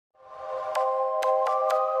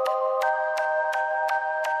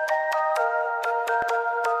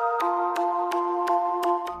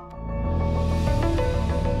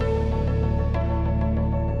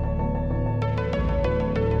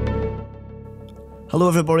Hello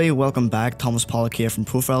everybody, welcome back. Thomas Pollock here from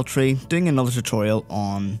ProfileTree, doing another tutorial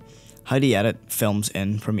on how to edit films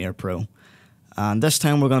in Premiere Pro. And this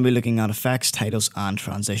time we're going to be looking at effects, titles and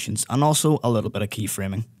transitions, and also a little bit of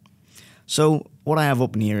keyframing. So what I have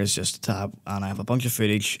open here is just a tab, and I have a bunch of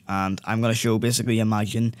footage, and I'm going to show, basically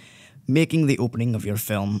imagine making the opening of your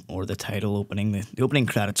film, or the title opening, the opening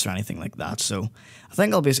credits or anything like that. So I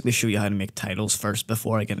think I'll basically show you how to make titles first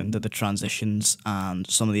before I get into the transitions and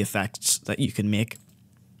some of the effects that you can make.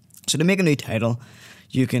 So to make a new title,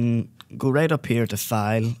 you can go right up here to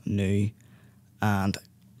File, New, and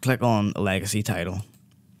click on Legacy Title.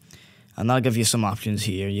 And that'll give you some options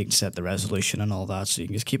here. You can set the resolution and all that, so you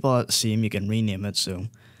can just keep all that the same. You can rename it, so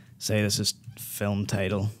say this is film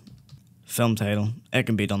title. It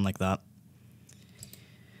can be done like that.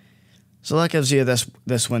 So that gives you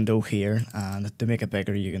this window here, and to make it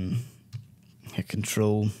bigger you can hit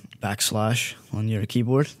Control / on your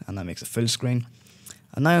keyboard, and that makes it full screen.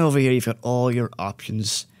 And now over here you've got all your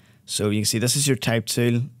options. So you can see this is your type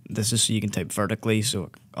tool. This is so you can type vertically,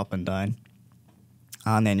 so up and down.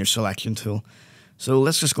 And then your selection tool. So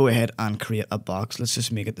let's just go ahead and create a box. Let's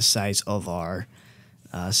just make it the size of our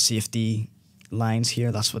safety lines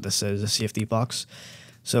here. That's what this is, a safety box.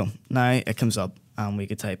 So now it comes up and we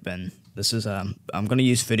could type in, this is I'm going to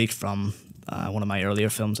use footage from one of my earlier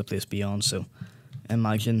films, A Place Beyond. So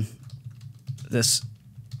imagine this.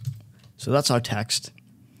 So that's our text,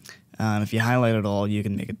 and if you highlight it all, you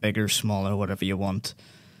can make it bigger, smaller, whatever you want,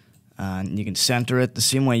 and you can center it the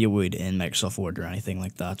same way you would in Microsoft Word or anything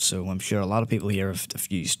like that. So I'm sure a lot of people here have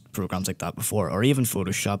used programs like that before, or even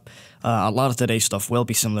Photoshop. A lot of today's stuff will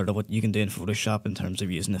be similar to what you can do in Photoshop in terms of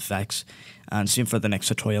using effects, and same for the next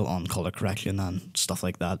tutorial on color correction and stuff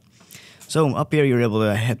like that. So up here you're able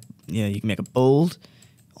to hit, you can make it bold,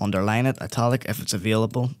 underline it, italic if it's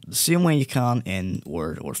available, the same way you can in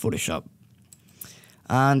Word or Photoshop.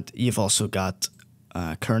 And you've also got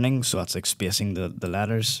kerning, so that's like spacing the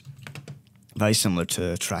letters, very similar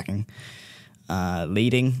to tracking.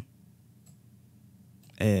 Leading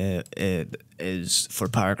it is for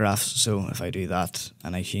paragraphs, so if I do that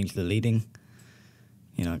and I change the leading,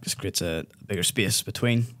 it just creates a bigger space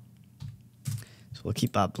between. So we'll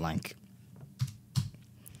keep that blank.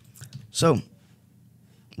 So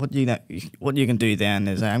what you can do then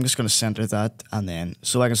is I'm just going to center that, and then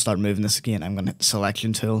so I can start moving this again, I'm going to hit the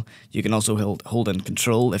selection tool. You can also hold in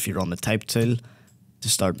Control if you're on the type tool to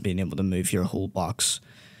start being able to move your whole box.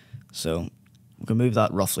 So we can move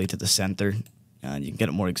that roughly to the center, and you can get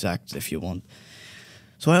it more exact if you want.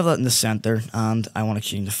 So I have that in the center, and I want to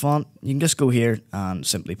change the font. You can just go here and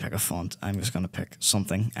simply pick a font. I'm just going to pick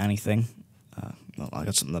something, anything. Well, I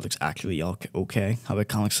got something that looks actually okay. How about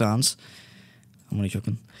Comic Sans? I'm only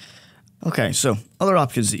joking. Okay, so other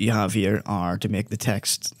options that you have here are to make the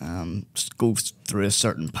text go through a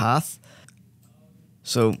certain path.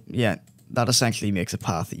 So yeah, that essentially makes a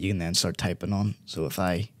path that you can then start typing on. So if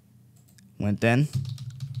I went in,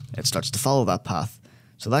 it starts to follow that path.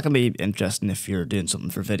 So that can be interesting if you're doing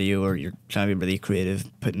something for video, or you're trying to be really creative,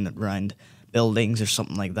 putting it around buildings or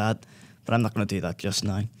something like that. But I'm not going to do that just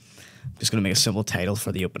now. I'm just going to make a simple title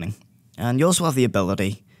for the opening. And you also have the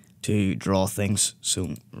ability to draw things.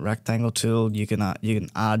 So rectangle tool, you can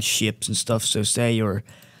add shapes and stuff. So say you're,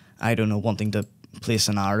 I don't know, wanting to place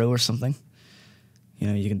an arrow or something,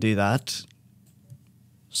 you can do that.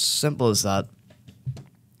 Simple as that.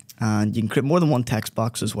 And you can create more than one text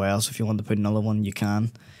box as well. So if you want to put another one, you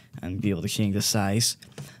can, and be able to change the size.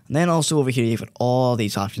 And then also over here you've got all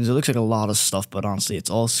these options. It looks like a lot of stuff, but honestly it's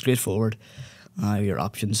all straightforward. Your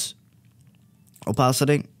options.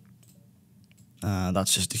 Opacity.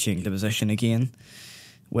 That's just to change the position again.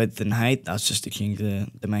 Width and height, that's just to change the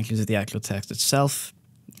dimensions of the actual text itself.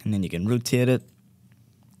 And then you can rotate it.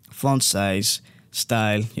 Font size,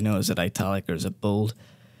 style, is it italic or is it bold?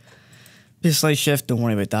 Baseline shift, don't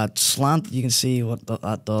worry about that. Slant, you can see what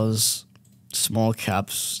that does. Small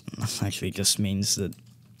caps, that actually just means that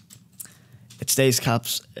it stays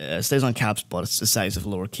on caps, but it's the size of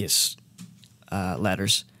lowercase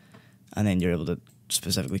letters. And then you're able to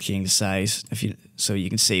specifically change the size so you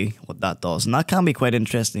can see what that does, and that can be quite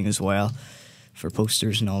interesting as well for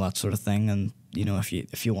posters and all that sort of thing. And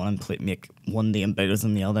if you want to make one name bigger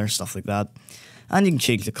than the other, stuff like that. And you can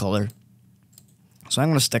change the color. So I'm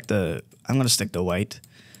going to stick to white,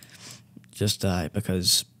 just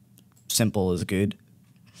because simple is good.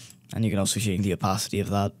 And you can also change the opacity of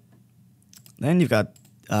that. Then you've got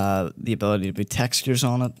the ability to put textures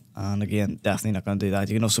on it, and again, definitely not going to do that.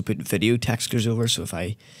 You can also put video textures over, so if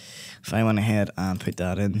I went ahead and put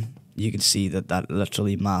that in, you can see that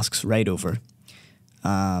literally masks right over.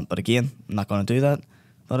 But again, I'm not going to do that.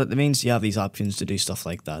 But it means you have these options to do stuff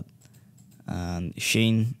like that. And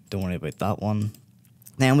sheen, don't worry about that one.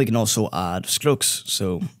 Then we can also add strokes,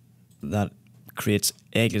 so that creates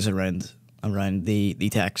edges around the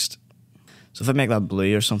text. So if I make that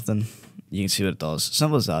blue or something, you can see what it does.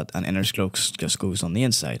 Simple as that. And inner strokes just goes on the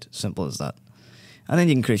inside. Simple as that. And then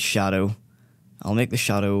you can create shadow. I'll make the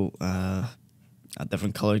shadow a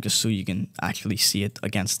different color just so you can actually see it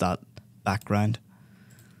against that background.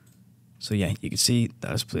 So yeah, you can see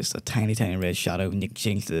that it's placed a tiny red shadow, and you can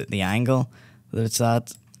change the angle that it's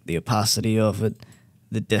at, the opacity of it,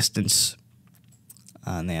 the distance,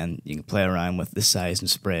 and then you can play around with the size and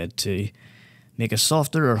spread to make it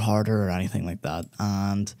softer or harder or anything like that.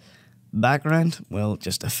 And background will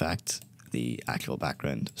just affect the actual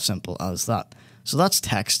background, simple as that. So that's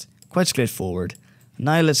text, quite straightforward.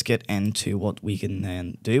 Now let's get into what we can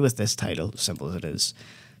then do with this title, simple as it is.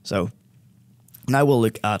 So now we'll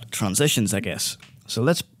look at transitions, I guess. So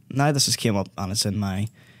now this has came up and it's in my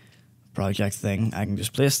project thing. I can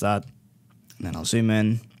just place that, and then I'll zoom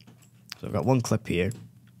in. So I've got one clip here.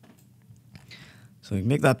 So we can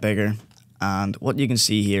make that bigger, and what you can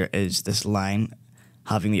see here is this line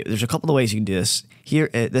having there's a couple of ways you can do this. Here,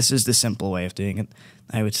 this is the simple way of doing it,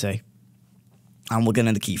 I would say. And we'll get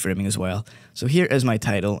into keyframing as well. So here is my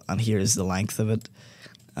title, and here is the length of it.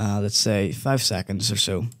 Let's say 5 seconds or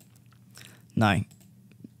so. Now,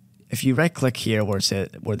 if you right click here where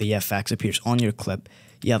the FX appears on your clip,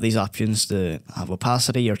 you have these options to have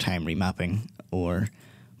opacity or time remapping or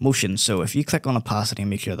motion. So if you click on opacity and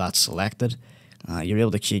make sure that's selected, you're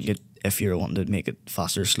able to change it if you're wanting to make it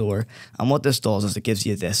faster or slower. And what this does is it gives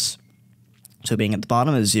you this. So being at the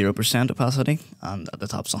bottom is 0% opacity and at the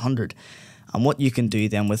top is 100. And what you can do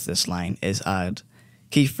then with this line is add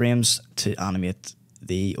keyframes to animate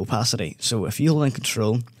the opacity. So if you hold in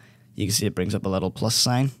Control, you can see it brings up a little plus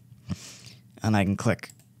sign, and I can click.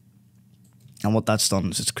 And what that's done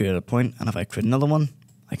is it's created a point, and if I create another one,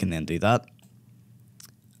 I can then do that.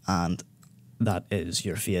 And that is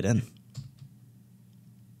your fade in.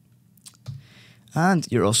 And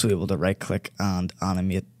you're also able to right click and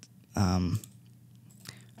animate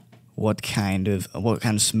what kind of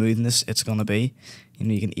smoothness it's going to be. You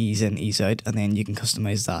know, you can ease in, ease out, and then you can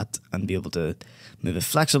customize that and be able to move it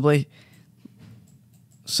flexibly.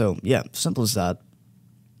 So yeah, simple as that.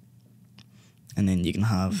 And then you can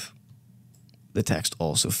have the text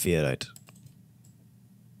also fade out.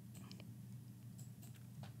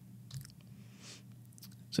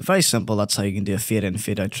 So very simple, that's how you can do a fade in,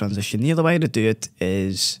 fade out transition. The other way to do it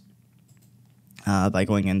is by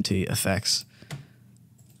going into effects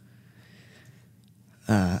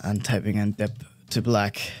and typing in dip to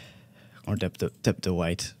black or dip to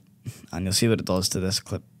white, and you'll see what it does to this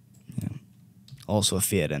clip. Yeah. Also a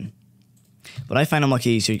fade in. But I find it much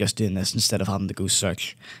easier just doing this instead of having to go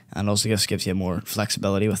search, and also just gives you more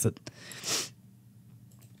flexibility with it.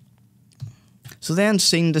 So then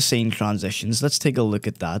scene to scene transitions, let's take a look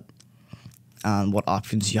at that and what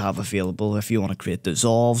options you have available if you want to create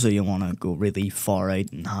dissolves or you want to go really far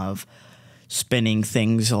out and have spinning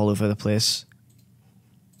things all over the place.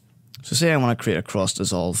 So say I want to create a cross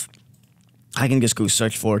dissolve, I can just go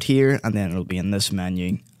search for it here, and then it'll be in this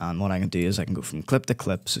menu. And what I can do is I can go from clip to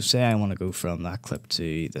clip. So say I want to go from that clip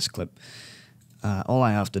to this clip. All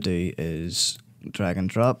I have to do is drag and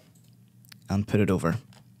drop and put it over.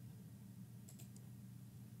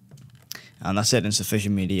 And that's it in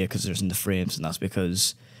sufficient media because there's in the frames, and that's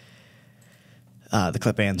because the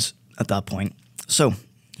clip ends at that point. So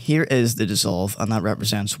here is the dissolve, and that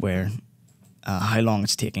represents where how long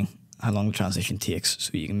it's taking, how long the transition takes.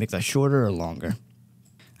 So you can make that shorter or longer,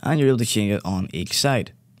 and you're able to change it on each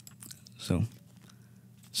side. So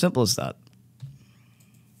simple as that.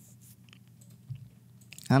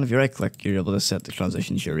 And if you right click, you're able to set the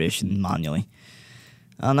transition duration manually.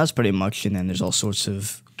 And that's pretty much, and then there's all sorts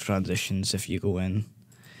of transitions if you go in.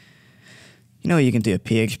 You know, you can do a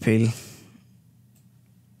page peel.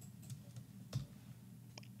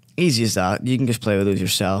 Easy as that. You can just play with those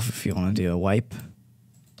yourself if you want to do a wipe.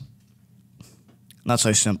 That's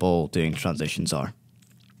how simple doing transitions are.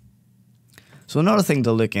 So another thing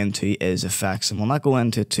to look into is effects, and we'll not go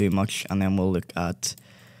into it too much, and then we'll look at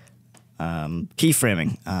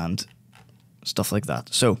keyframing and stuff like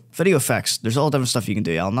that. So video effects, there's all different stuff you can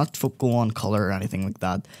do. I'll not go on color or anything like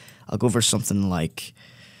that. I'll go for something like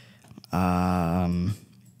something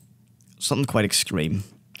quite extreme.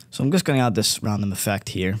 So I'm just going to add this random effect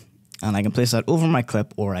here, and I can place that over my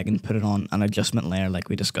clip, or I can put it on an adjustment layer like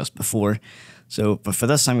we discussed before. So but for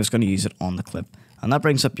this, I'm just going to use it on the clip, and that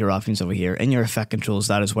brings up your options over here in your effect controls.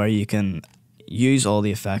 That is where you can use all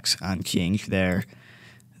the effects and change their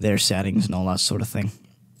settings and all that sort of thing.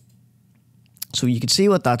 So you can see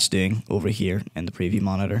what that's doing over here in the preview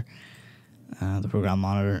monitor, the program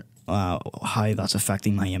monitor, how that's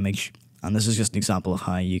affecting my image. And this is just an example of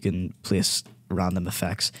how you can place random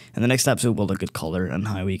effects. In the next episode, we'll look at color and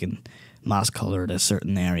how we can mask color to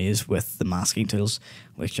certain areas with the masking tools,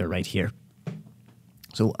 which are right here.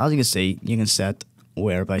 So as you can see, you can set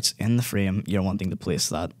whereabouts in the frame you're wanting to place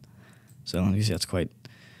that. So you see, it's quite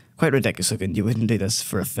ridiculous looking. You wouldn't do this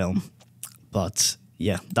for a film, but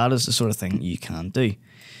yeah, that is the sort of thing you can do.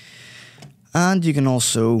 And you can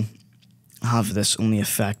also have this only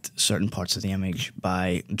affect certain parts of the image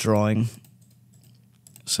by drawing.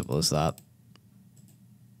 Simple as that.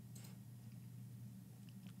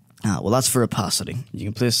 Well, that's for opacity. You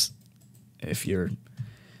can place, if you're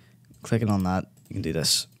clicking on that, you can do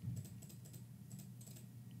this.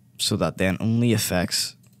 So that then only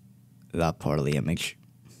affects that part of the image,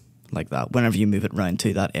 like that. Whenever you move it around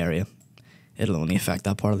to that area, it'll only affect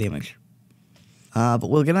that part of the image. But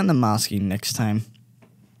we'll get into masking next time.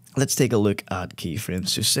 Let's take a look at keyframes.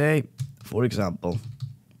 So say, for example,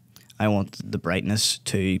 I want the brightness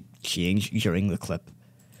to change during the clip.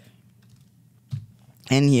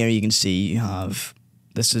 In here you can see you have,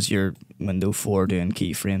 this is your window for doing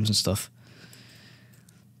keyframes and stuff.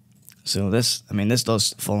 So this, this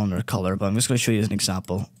does fall under color, but I'm just going to show you as an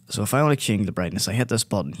example. So if I want to change the brightness, I hit this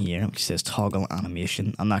button here, which says toggle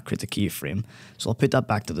animation, and that creates a keyframe. So I'll put that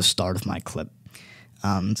back to the start of my clip,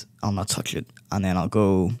 and I'll not touch it. And then I'll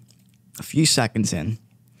go a few seconds in,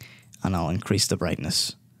 and I'll increase the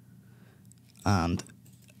brightness. And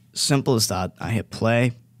simple as that, I hit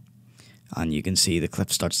play, and you can see the clip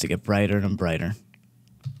starts to get brighter and brighter.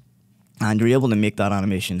 And you're able to make that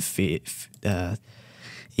animation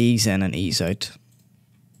ease in and ease out,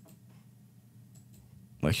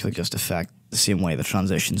 which will just affect the same way the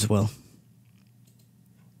transitions will.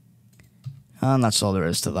 And that's all there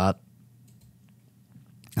is to that.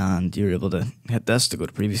 And you're able to hit this to go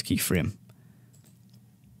to previous keyframe.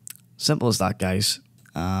 Simple as that, guys.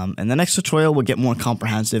 In the next tutorial, we'll get more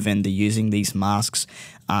comprehensive into using these masks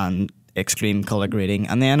and extreme color grading,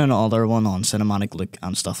 and then another one on cinematic look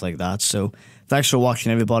and stuff like that. So thanks for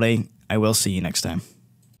watching, everybody. I will see you next time.